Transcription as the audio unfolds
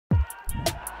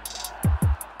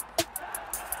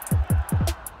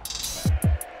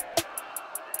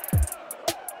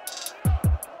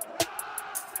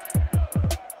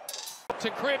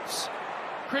Cripps.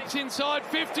 Cripps inside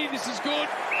 50. This is good.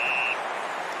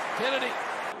 Kennedy.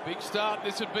 Big start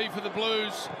this would be for the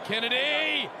Blues.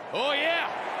 Kennedy. Oh,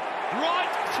 yeah. Right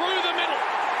through the middle.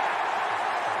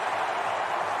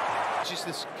 Just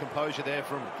this composure there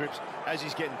from Cripps as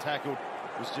he's getting tackled.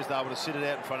 Was just able to sit it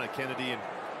out in front of Kennedy, and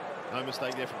no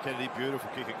mistake there from Kennedy. Beautiful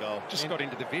kick at goal. Just got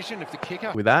into the vision of the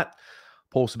kicker. With that,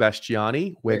 Paul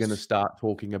Sebastiani, we're going to start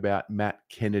talking about Matt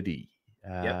Kennedy.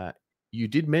 You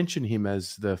did mention him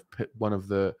as one of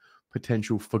the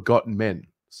potential forgotten men.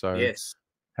 So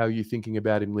how are you thinking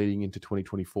about him leading into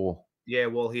 2024? Yeah,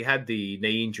 well, he had the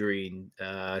knee injury in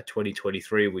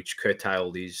 2023, which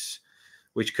curtailed his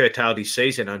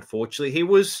season, unfortunately. He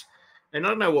was, and I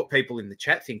don't know what people in the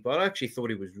chat think, but I actually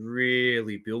thought he was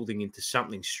really building into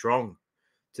something strong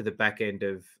to the back end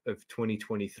of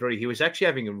 2023. He was actually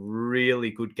having a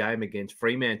really good game against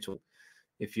Fremantle,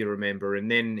 if you remember. And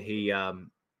then he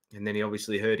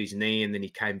obviously hurt his knee, and then he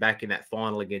came back in that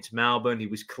final against Melbourne. He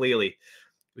was clearly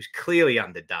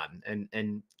underdone.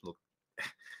 And look,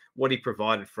 what he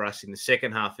provided for us in the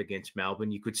second half against Melbourne,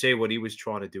 you could see what he was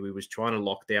trying to do. He was trying to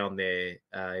lock down he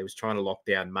was trying to lock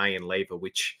down May and Lever,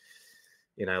 which,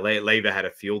 Lever had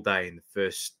a field day in the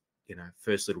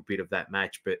first little bit of that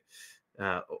match. But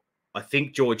I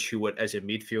think George Hewitt, as a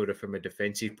midfielder from a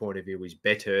defensive point of view, is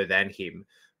better than him.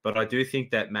 But I do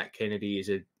think that Matt Kennedy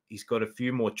he's got a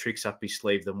few more tricks up his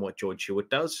sleeve than what George Hewitt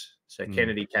does. So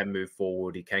Kennedy can move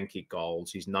forward. He can kick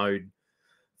goals. He's known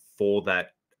for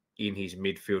that in his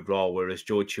midfield role, whereas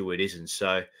George Hewitt isn't.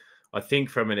 So I think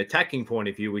from an attacking point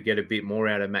of view, we get a bit more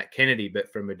out of Matt Kennedy,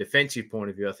 but from a defensive point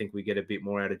of view, I think we get a bit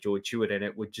more out of George Hewitt, and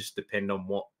it would just depend on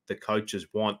what the coaches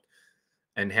want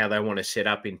and how they want to set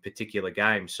up in particular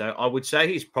games. So I would say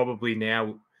he's probably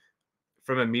now,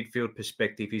 from a midfield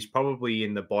perspective, he's probably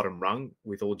in the bottom rung,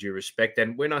 with all due respect.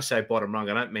 And when I say bottom rung,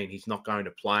 I don't mean he's not going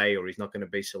to play or he's not going to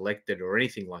be selected or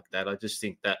anything like that. I just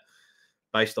think that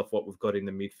based off what we've got in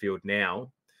the midfield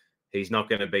now, he's not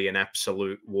going to be an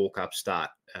absolute walk-up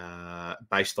start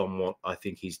based on what I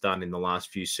think he's done in the last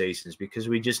few seasons, because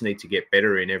we just need to get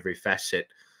better in every facet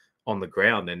on the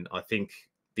ground. And I think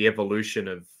the evolution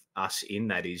of us in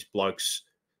that is blokes,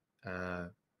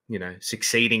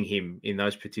 succeeding him in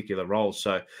those particular roles.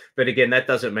 So, but again, that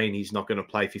doesn't mean he's not going to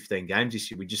play 15 games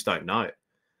this year. We just don't know.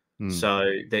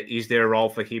 So is there a role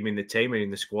for him in the team and in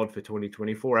the squad for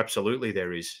 2024? Absolutely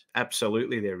there is.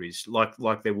 Absolutely there is.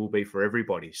 Like there will be for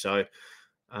everybody. So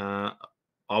I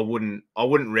wouldn't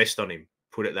rest on him,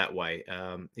 put it that way.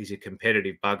 He's a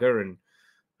competitive bugger, and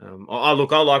I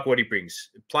like what he brings.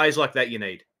 Players like that you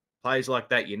need. Players like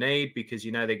that you need, because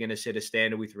they're going to set a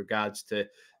standard with regards to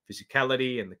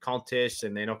physicality and the contests,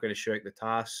 and they're not going to shirk the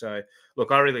task. So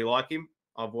look, I really like him.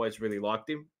 I've always really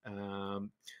liked him.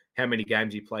 How many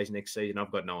games he plays next season,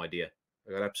 I've got no idea.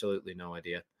 I've got absolutely no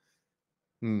idea.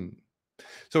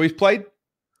 So he's played.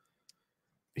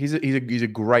 He's a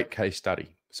great case study.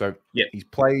 So he's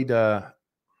played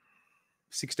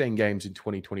 16 games in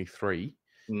 2023.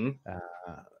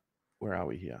 Where are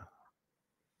we here?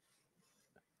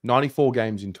 94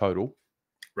 games in total.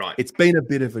 Right. It's been a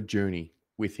bit of a journey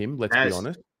with him, let's be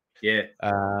honest. Yeah.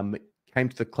 Came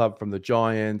to the club from the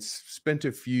Giants, spent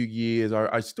a few years.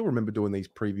 I still remember doing these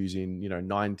previews in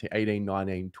 18,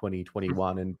 19, 20,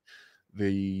 21, and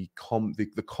the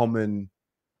common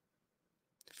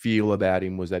feel about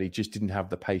him was that he just didn't have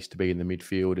the pace to be in the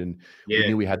midfield, and we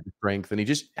knew he had the strength, and he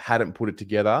just hadn't put it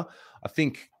together. I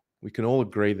think we can all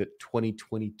agree that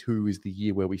 2022 is the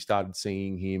year where we started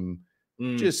seeing him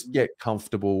just get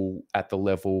comfortable at the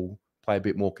level, play a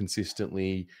bit more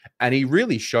consistently, and he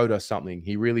really showed us something.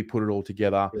 He really put it all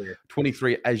together.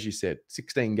 23, as you said,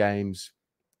 16 games,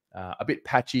 a bit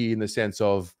patchy in the sense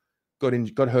of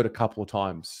got hurt a couple of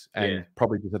times, and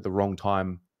probably just at the wrong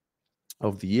time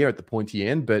of the year at the pointy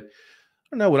end. But I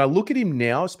don't know, when I look at him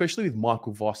now, especially with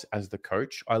Michael Voss as the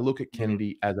coach, I look at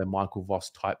Kennedy as a Michael Voss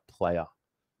type player,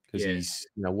 because he's,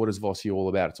 what is Vossi all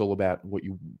about? It's all about what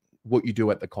you do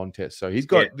at the contest. So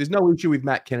there's no issue with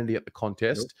Matt Kennedy at the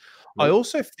contest. I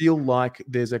also feel like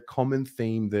there's a common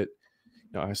theme that,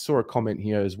 I saw a comment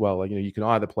here as well. Like, you can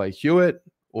either play Hewitt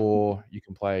or you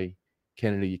can play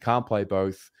Kennedy. You can't play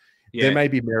both. There may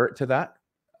be merit to that.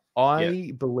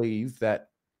 I believe that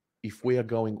if we are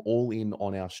going all in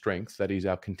on our strength, that is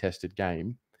our contested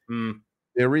game,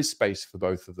 there is space for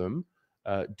both of them.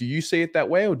 Do you see it that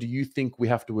way, or do you think we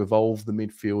have to evolve the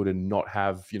midfield and not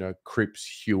have,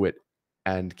 Cripps, Hewitt,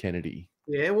 and Kennedy?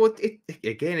 Yeah, well,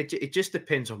 it just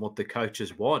depends on what the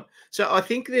coaches want. So I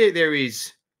think there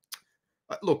is.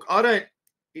 Look,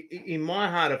 in my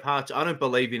heart of hearts, I don't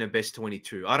believe in a best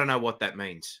 22. I don't know what that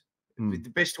means.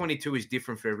 The best 22 is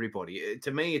different for everybody.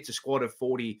 To me, it's a squad of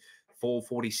 44,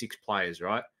 46 players,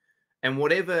 right? And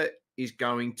whatever is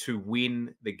going to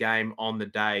win the game on the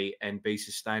day and be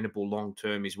sustainable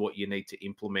long-term is what you need to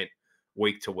implement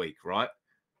week to week, right?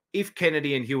 If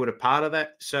Kennedy and Hewitt are part of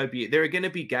that, so be it. There are going to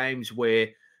be games where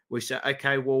we say,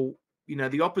 okay, well,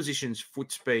 the opposition's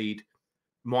foot speed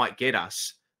might get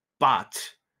us, but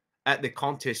at the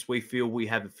contest, we feel we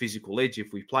have a physical edge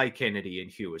if we play Kennedy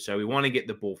and Hewitt. So we want to get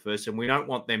the ball first, and we don't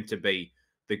want them to be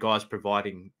the guys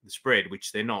providing the spread,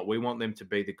 which they're not. We want them to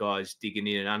be the guys digging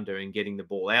in and under and getting the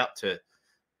ball out to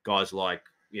guys like,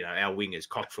 our wingers,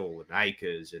 Cottrell and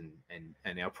Akers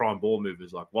and our prime ball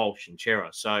movers like Walsh and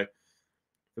Chera. So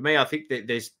for me, I think that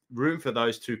there's room for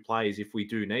those two players if we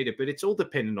do need it, but it's all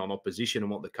dependent on opposition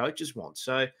and what the coaches want.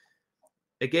 So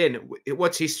again,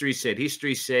 what's history said?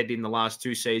 History said in the last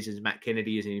 2 seasons, Matt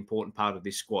Kennedy is an important part of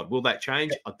this squad. Will that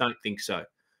change? I don't think so.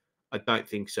 I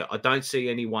don't see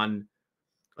anyone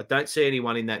in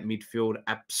that midfield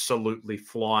absolutely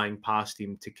flying past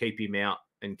him to keep him out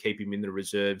and keep him in the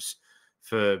reserves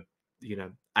for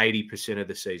 80% of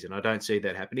the season. I don't see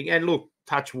that happening. And look,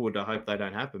 touch wood, I hope they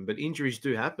don't happen. But injuries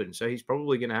do happen, so he's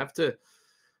probably going to have to.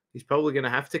 He's probably going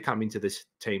to have to come into this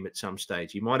team at some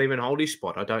stage. He might even hold his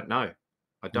spot. I don't know.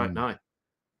 No,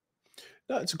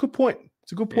 it's a good point.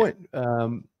 It's a good point.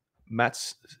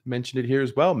 Matt's mentioned it here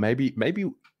as well. Maybe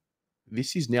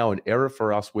this is now an era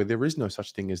for us where there is no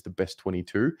such thing as the best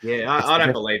 22. Yeah, I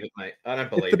don't believe it, mate. I don't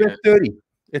believe it's the best 30.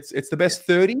 It's the best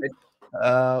 30.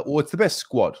 Or it's the best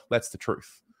squad. That's the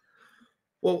truth.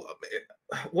 Well,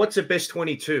 what's the best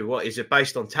 22? What is it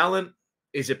based on talent?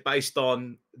 Is it based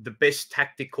on the best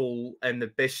tactical and the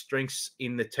best strengths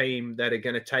in the team that are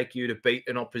going to take you to beat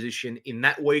an opposition in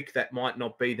that week? That might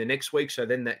not be the next week. So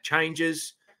then that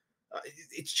changes.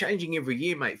 It's changing every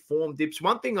year, mate. Form dips.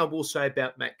 One thing I will say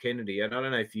about Matt Kennedy, and I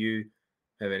don't know if you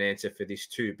have an answer for this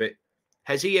too, but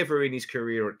has he ever in his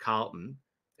career at Carlton,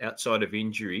 outside of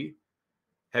injury,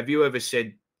 have you ever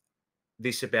said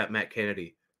this about Matt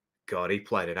Kennedy? God, he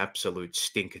played an absolute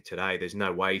stinker today. There's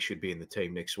no way he should be in the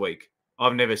team next week.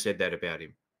 I've never said that about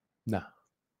him. No.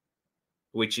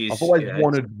 Which is... I've always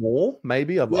wanted more,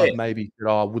 maybe. I've maybe said,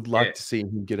 I would like to see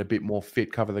him get a bit more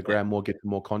fit, cover the ground more, get to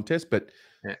more contest, but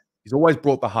he's always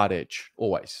brought the hard edge,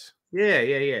 always.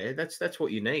 Yeah. That's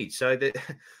what you need. So that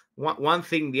one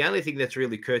thing, the only thing that's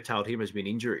really curtailed him has been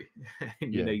injury.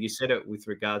 And, you said it with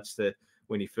regards to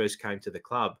when he first came to the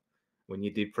club, when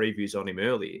you did previews on him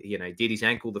earlier. He did his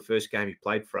ankle the first game he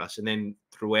played for us. And then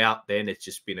throughout then, it's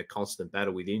just been a constant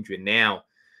battle with injury. Now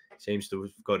seems to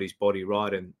have got his body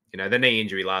right. And, the knee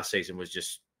injury last season was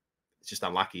just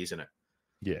unlucky, isn't it?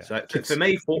 Yeah. So for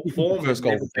me, form has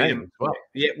never been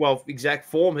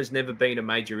form has never been a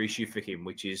major issue for him,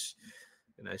 which is,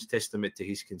 it's testament to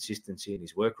his consistency and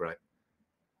his work rate.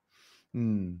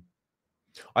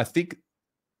 I think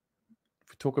if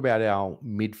we talk about our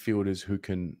midfielders who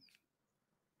can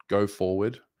go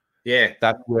forward,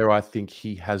 that's where I think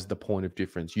he has the point of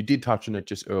difference. You did touch on it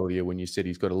just earlier when you said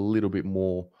he's got a little bit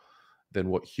more than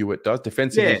what Hewitt does.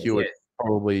 Defensively, Hewitt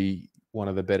probably one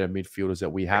of the better midfielders that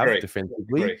we have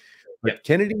defensively. But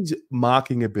Kennedy's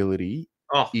marking ability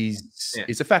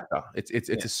is a factor. It's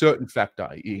a certain factor.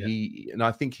 And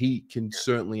I think he can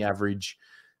certainly average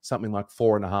something like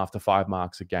 4.5 to 5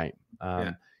 marks a game.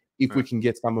 If we can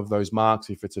get some of those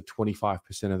marks, if it's a 25%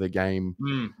 of the game,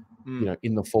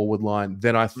 in the forward line,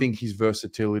 then I think his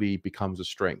versatility becomes a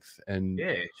strength. And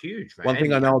it's huge. Man. One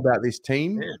thing I know about this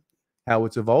team, how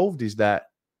it's evolved, is that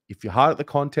if you're hard at the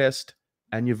contest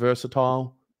and you're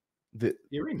versatile,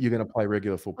 you're going to play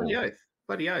regular football.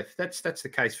 Bloody oath. That's the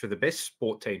case for the best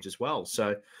sport teams as well.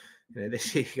 So,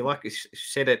 like you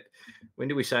said it. When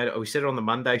did we say it? We said it on the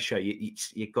Monday show.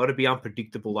 You've got to be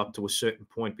unpredictable up to a certain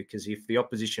point, because if the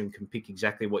opposition can pick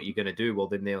exactly what you're going to do, well,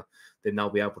 then they'll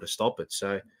be able to stop it.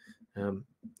 So,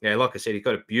 like I said, he's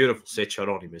got a beautiful set shot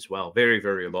on him as well. Very,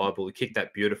 very reliable. He kicked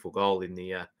that beautiful goal in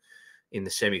the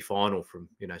semi-final from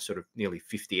sort of nearly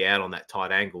 50 out on that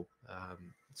tight angle.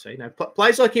 So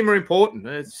plays like him are important.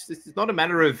 It's not a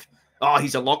matter of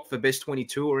he's a lock for best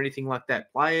 22 or anything like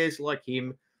that. Players like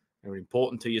him are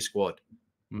important to your squad.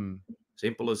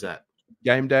 Simple as that.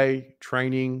 Game day,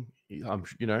 training,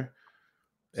 standards,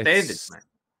 mate.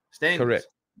 Standards. Correct.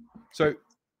 So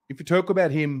if you talk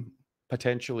about him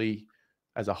potentially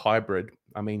as a hybrid,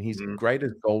 I mean, his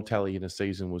greatest goal tally in a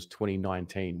season was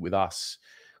 2019 with us,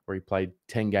 where he played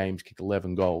 10 games, kicked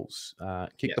 11 goals,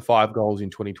 kicked the 5 goals in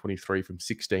 2023 from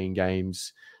 16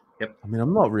 games. I mean,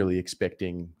 I'm not really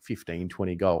expecting 15,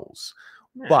 20 goals,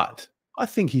 but I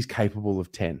think he's capable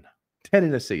of 10 10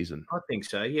 in a season. I think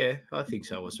so. Yeah, I think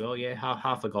so as well. Yeah,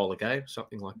 half a goal a game,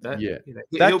 something like that. Yeah. You know,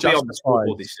 That he'll be on the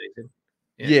scoreboard justifies- this season.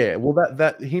 Yeah, well,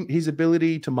 his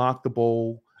ability to mark the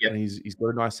ball, Yep. and he's got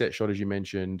a nice set shot, as you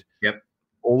mentioned. Yep.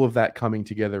 All of that coming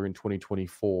together in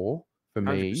 2024 for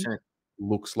me 100%.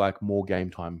 looks like more game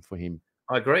time for him.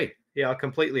 I agree. Yeah, I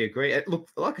completely agree. Look,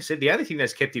 like I said, the only thing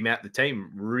that's kept him out of the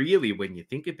team, really, when you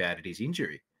think about it, is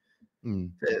injury.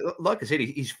 Like I said,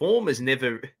 his form has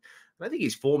never. I don't think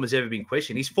his form has ever been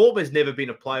questioned. His form has never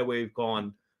been a player where we've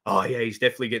gone, oh yeah, he's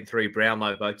definitely getting 3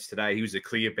 Brownlow votes today. He was the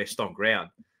clear best on ground.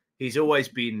 He's always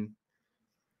been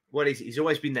he's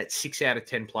always been that 6 out of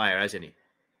 10 player, hasn't he?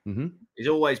 Mm-hmm. He's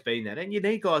always been that, and you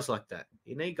need guys like that.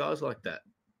 You need guys like that.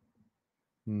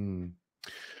 And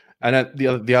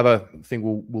the other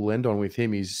thing we'll end on with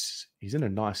him is he's in a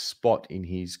nice spot in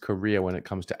his career when it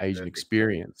comes to age and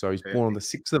experience. So he's born on the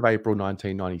 6th of April,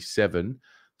 1997.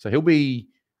 So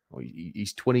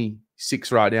he's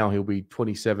 26 right now. He'll be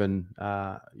 27,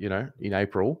 in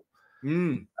April.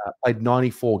 Played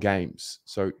 94 games.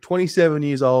 So 27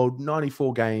 years old,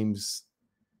 94 games.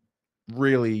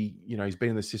 Really, he's been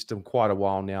in the system quite a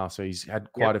while now. So he's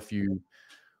had quite a few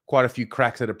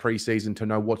cracks at a preseason to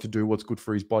know what to do, what's good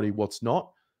for his body, what's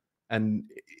not. And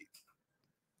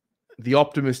the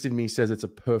optimist in me says it's a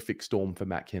perfect storm for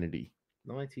Matt Kennedy.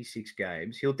 96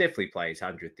 games. He'll definitely play his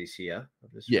 100th this year.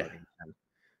 I'm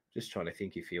just trying to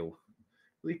think if will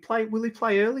he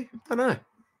play early? Don't know.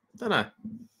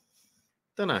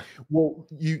 Well,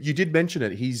 you did mention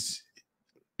it.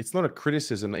 It's not a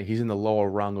criticism that he's in the lower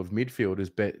rung of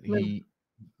midfielders, but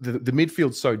the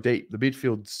midfield's so deep. The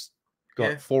midfield's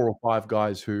got 4 or 5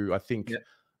 guys who I think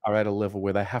are at a level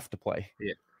where they have to play.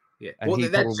 Yeah. And he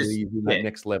probably is in that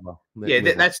next level.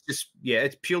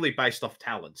 It's purely based off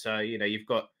talent. So, you've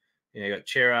got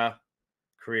Chera,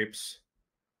 Cripps,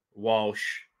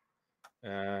 Walsh,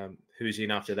 who's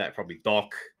in after that? Probably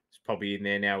Doc is probably in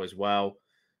there now as well.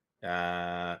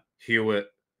 Hewitt,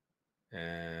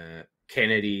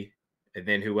 Kennedy, and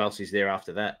then who else is there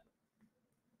after that?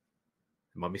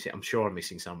 Am I missing? I'm sure I'm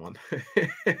missing someone.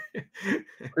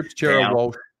 Cripps, Chera,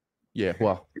 Walsh. Yeah,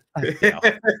 well.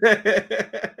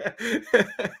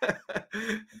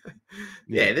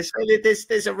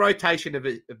 There's a rotation of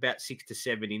about 6 to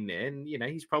 7 in there, and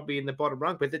he's probably in the bottom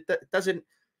rung, but that doesn't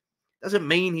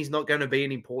mean he's not going to be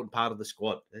an important part of the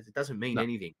squad. It doesn't mean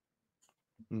anything.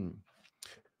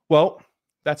 Well,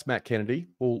 that's Matt Kennedy.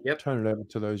 We'll turn it over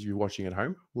to those of you watching at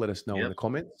home. Let us know in the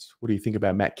comments. What do you think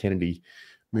about Matt Kennedy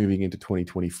moving into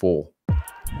 2024?